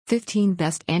15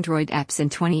 Best Android Apps in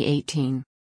 2018.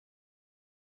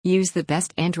 Use the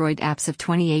best Android apps of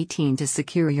 2018 to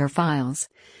secure your files.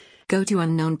 Go to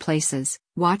unknown places,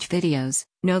 watch videos,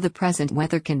 know the present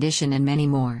weather condition, and many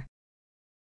more.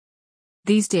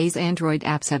 These days, Android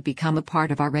apps have become a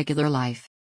part of our regular life.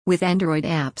 With Android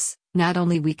apps, not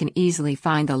only we can easily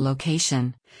find the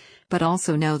location, but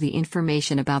also know the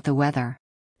information about the weather.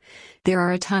 There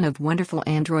are a ton of wonderful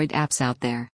Android apps out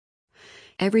there.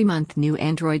 Every month new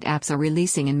Android apps are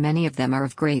releasing and many of them are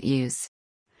of great use.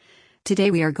 Today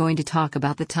we are going to talk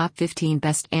about the top 15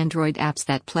 best Android apps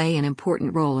that play an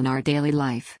important role in our daily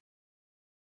life.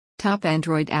 Top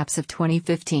Android apps of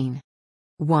 2015.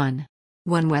 1.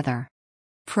 One Weather.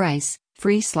 Price,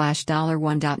 free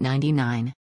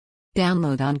 $1.99.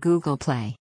 Download on Google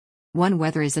Play. One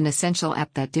Weather is an essential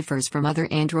app that differs from other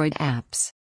Android apps.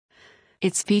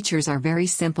 Its features are very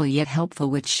simple yet helpful,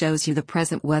 which shows you the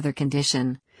present weather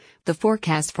condition, the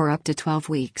forecast for up to 12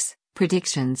 weeks,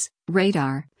 predictions,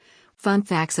 radar, fun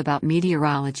facts about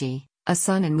meteorology, a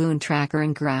sun and moon tracker,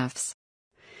 and graphs.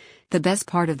 The best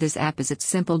part of this app is its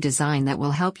simple design that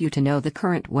will help you to know the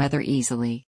current weather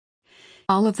easily.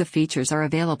 All of the features are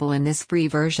available in this free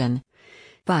version,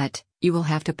 but you will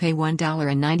have to pay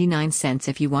 $1.99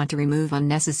 if you want to remove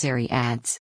unnecessary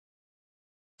ads.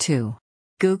 2.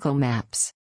 Google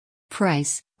Maps.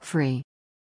 Price, free.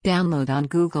 Download on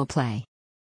Google Play.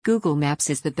 Google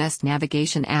Maps is the best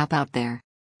navigation app out there.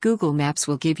 Google Maps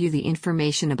will give you the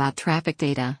information about traffic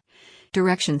data,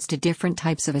 directions to different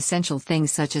types of essential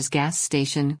things such as gas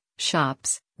station,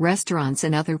 shops, restaurants,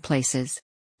 and other places.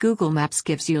 Google Maps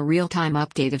gives you a real-time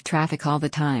update of traffic all the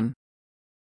time.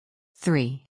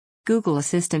 3. Google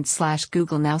Assistant /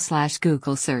 Google Now /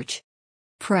 Google Search.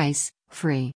 Price,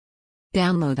 free.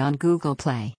 Download on Google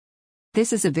Play.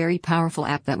 This is a very powerful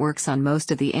app that works on most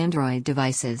of the Android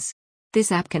devices.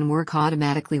 This app can work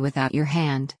automatically without your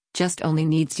hand, just only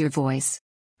needs your voice.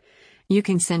 You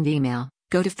can send email,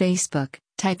 go to Facebook,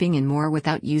 typing in more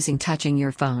without touching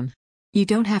your phone. You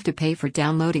don't have to pay for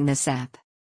downloading this app.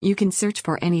 You can search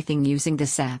for anything using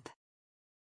this app.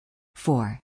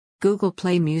 4. Google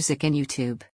Play Music and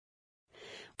YouTube.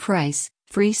 Price,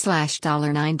 free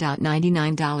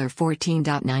 $9.99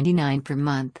 $14.99 per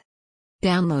month.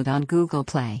 Download on Google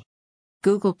Play.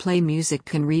 Google Play Music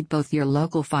can read both your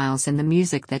local files and the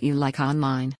music that you like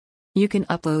online. You can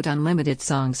upload unlimited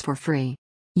songs for free.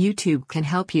 YouTube can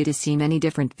help you to see many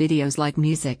different videos like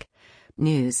music,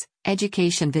 news,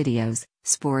 education videos,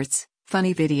 sports,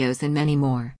 funny videos, and many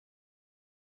more.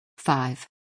 5.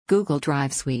 Google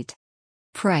Drive Suite.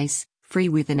 Price, free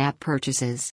with in-app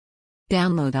purchases.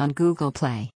 Download on Google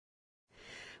Play.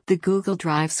 The Google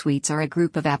Drive Suites are a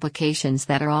group of applications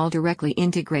that are all directly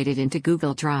integrated into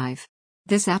Google Drive.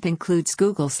 This app includes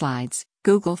Google Slides,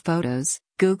 Google Photos,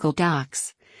 Google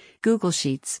Docs, Google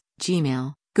Sheets,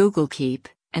 Gmail, Google Keep,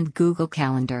 and Google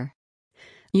Calendar.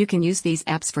 You can use these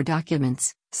apps for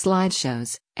documents,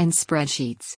 slideshows, and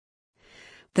spreadsheets.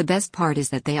 The best part is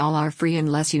that they all are free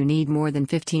unless you need more than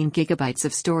 15 gigabytes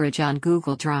of storage on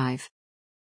Google Drive.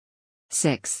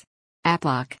 6.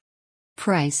 AppLock.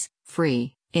 Price,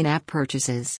 free, in-app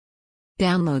purchases.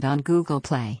 Download on Google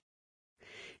Play.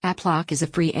 AppLock is a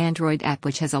free Android app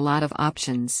which has a lot of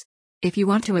options. If you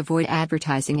want to avoid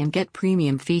advertising and get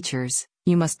premium features,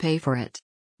 you must pay for it.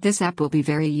 This app will be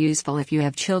very useful if you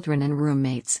have children and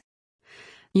roommates.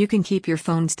 You can keep your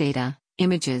phone's data,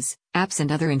 images, apps,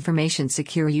 and other information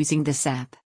secure using this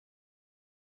app.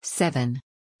 7.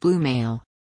 Bluemail.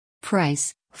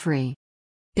 Price, free.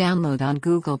 Download on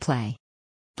Google Play.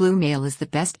 Bluemail is the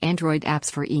best Android apps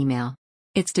for email.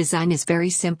 Its design is very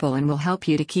simple and will help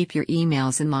you to keep your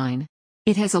emails in line.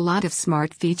 It has a lot of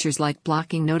smart features like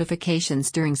blocking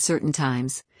notifications during certain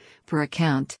times per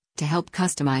account to help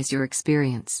customize your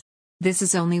experience. This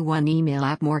is only one email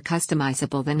app more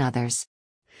customizable than others.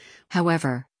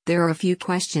 However, there are a few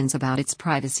questions about its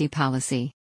privacy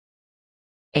policy.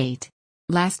 8.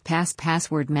 LastPass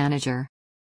Password Manager.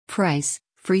 Price,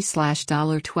 free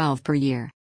 $12 per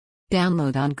year.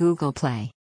 Download on Google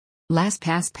Play.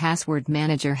 LastPass Password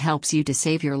Manager helps you to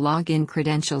save your login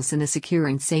credentials in a secure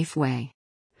and safe way.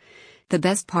 The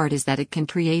best part is that it can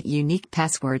create unique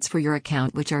passwords for your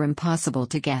account which are impossible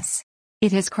to guess.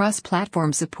 It has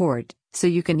cross-platform support, so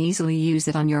you can easily use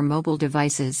it on your mobile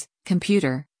devices,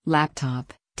 computer,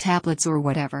 laptop, tablets, or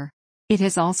whatever. It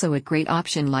has also a great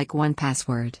option like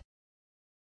 1Password.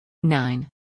 9.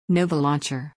 Nova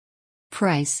Launcher.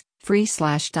 Price, free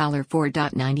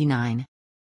 $4.99.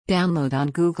 Download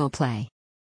on Google Play.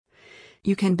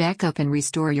 You can back up and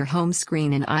restore your home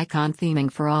screen and icon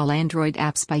theming for all Android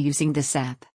apps by using this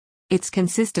app. It's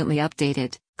consistently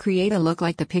updated, Create a look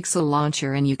like the Pixel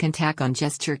launcher and you can tack on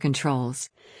gesture controls,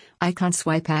 icon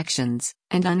swipe actions,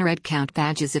 and unread count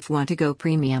badges if want to go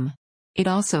premium. It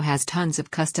also has tons of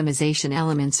customization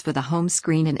elements for the home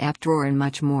screen and app drawer and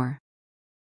much more.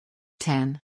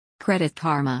 10. Credit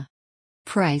Karma.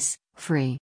 Price,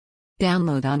 free.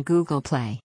 Download on Google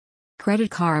Play.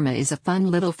 Credit Karma is a fun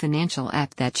little financial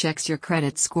app that checks your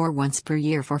credit score once per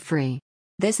year for free.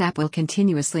 This app will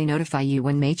continuously notify you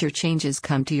when major changes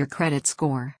come to your credit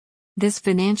score. This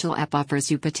financial app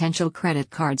offers you potential credit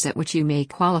cards at which you may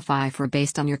qualify for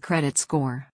based on your credit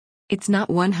score. It's not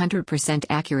 100%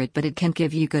 accurate, but it can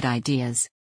give you good ideas.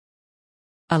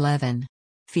 11.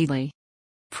 Feedly.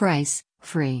 Price,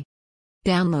 free.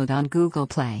 Download on Google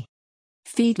Play.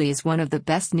 Feedly is one of the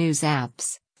best news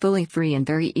apps, fully free and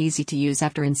very easy to use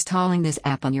after installing this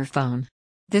app on your phone.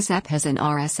 This app has an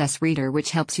RSS reader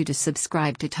which helps you to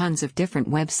subscribe to tons of different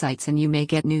websites and you may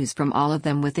get news from all of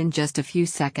them within just a few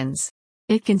seconds.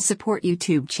 It can support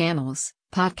YouTube channels,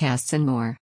 podcasts and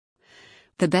more.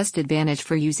 The best advantage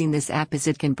for using this app is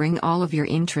it can bring all of your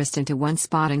interest into one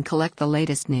spot and collect the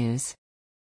latest news.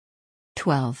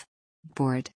 12.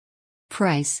 Gboard.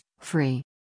 Price, free.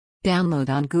 Download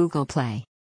on Google Play.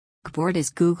 Gboard is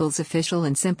Google's official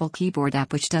and simple keyboard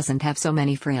app which doesn't have so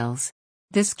many frills.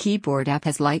 This keyboard app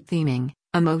has light theming,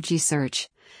 emoji search,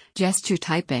 gesture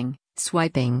typing,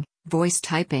 swiping, voice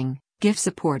typing, GIF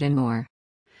support and more.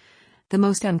 The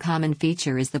most uncommon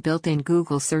feature is the built-in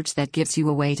Google search that gives you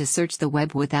a way to search the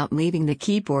web without leaving the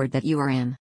keyboard that you are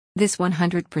in. This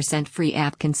 100% free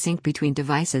app can sync between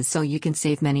devices so you can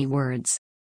save many words.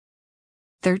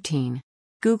 13.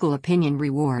 Google Opinion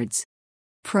Rewards.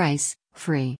 Price,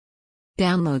 free.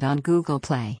 Download on Google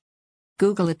Play.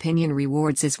 Google Opinion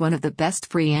Rewards is one of the best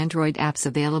free Android apps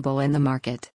available in the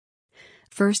market.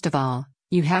 First of all,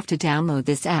 you have to download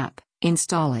this app,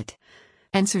 install it.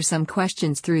 Answer some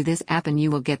questions through this app and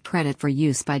you will get credit for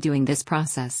use by doing this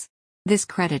process. This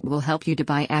credit will help you to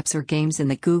buy apps or games in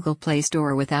the Google Play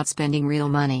Store without spending real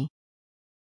money.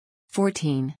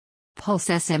 14. Pulse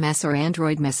SMS or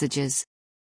Android Messages.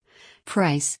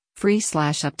 Price, free /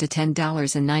 up to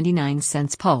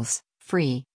 $10.99 Pulse,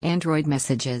 free, Android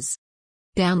Messages.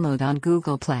 Download on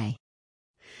Google Play.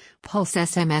 Pulse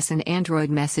SMS and Android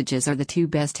Messages are the two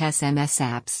best SMS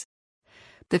apps.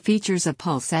 The features of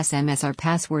Pulse SMS are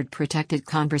password-protected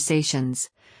conversations,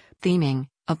 theming,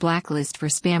 a blacklist for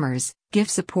spammers, GIF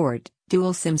support,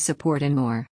 dual SIM support and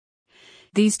more.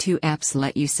 These two apps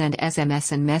let you send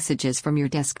SMS and messages from your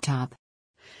desktop.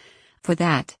 For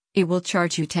that, it will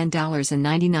charge you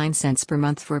 $10.99 per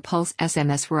month for Pulse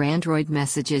SMS, where Android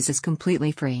Messages is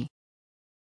completely free.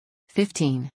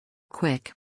 15.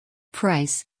 Quik.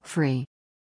 Price, free.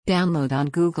 Download on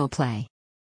Google Play.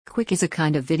 Quik is a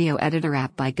kind of video editor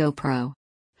app by GoPro.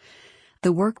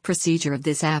 The work procedure of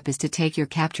this app is to take your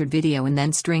captured video and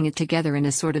then string it together in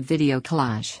a sort of video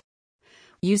collage.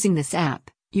 Using this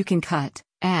app, you can cut,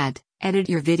 add, edit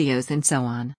your videos and so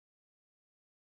on.